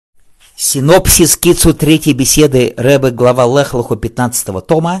Синопсис Кицур третьей беседы Ребе Глава Лех Леха 15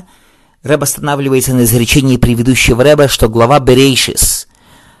 тома. Ребе останавливается на изречении предыдущего Ребе, что глава Берейшис,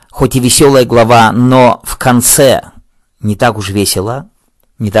 хоть и веселая глава, но в конце не так уж весело,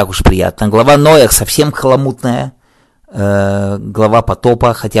 не так уж приятно. Глава Ноях совсем хламутная, глава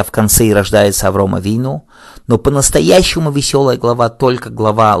потопа, хотя в конце и рождается Авром Авину, но по-настоящему веселая глава только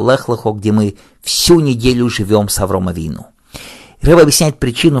глава Лех Леха, где мы всю неделю живем с Авром Авину. Ребе объясняет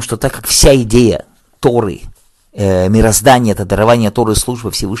причину, что так как вся идея Торы, мироздания, это дарование Торы, служба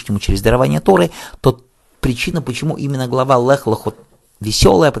Всевышнему через дарование Торы, то причина, почему именно глава Лех Леха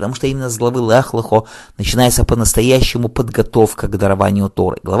веселая, потому что именно с главы Лех Леха начинается по-настоящему подготовка к дарованию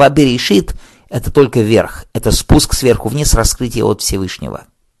Торы. Глава Берешит – это только верх, это спуск сверху вниз, раскрытие от Всевышнего.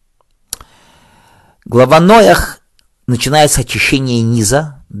 Глава Ноях начинается очищение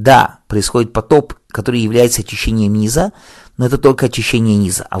низа. Да, происходит потоп, который является очищением низа, но это только очищение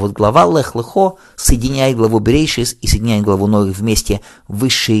низа. А вот глава Лех Леха соединяет главу Берейшис и соединяет главу Ноях вместе,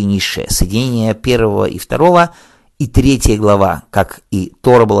 высшее и низшее. Соединение первого и второго и третья глава, как и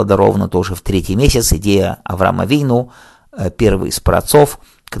Тора была дарована тоже в третий месяц, идея Авраама Авину, первый из праотцов,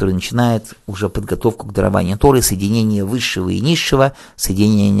 который начинает уже подготовку к дарованию Торы, соединение высшего и низшего,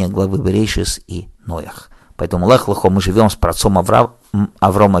 соединение главы Берейшис и Ноях. Поэтому Лех Леха мы живем с праотцом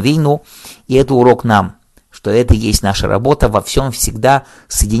Авраама Авину, и это урок нам, что это и есть наша работа, во всем всегда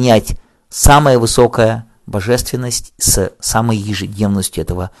соединять самая высокая божественность с самой ежедневностью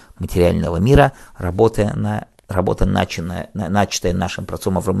этого материального мира, работа, начатая нашим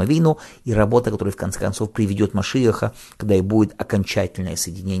праотцом Авраамом Авину, и работа, которая в конце концов приведет Машиаха, когда и будет окончательное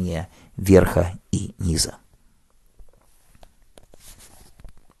соединение верха и низа.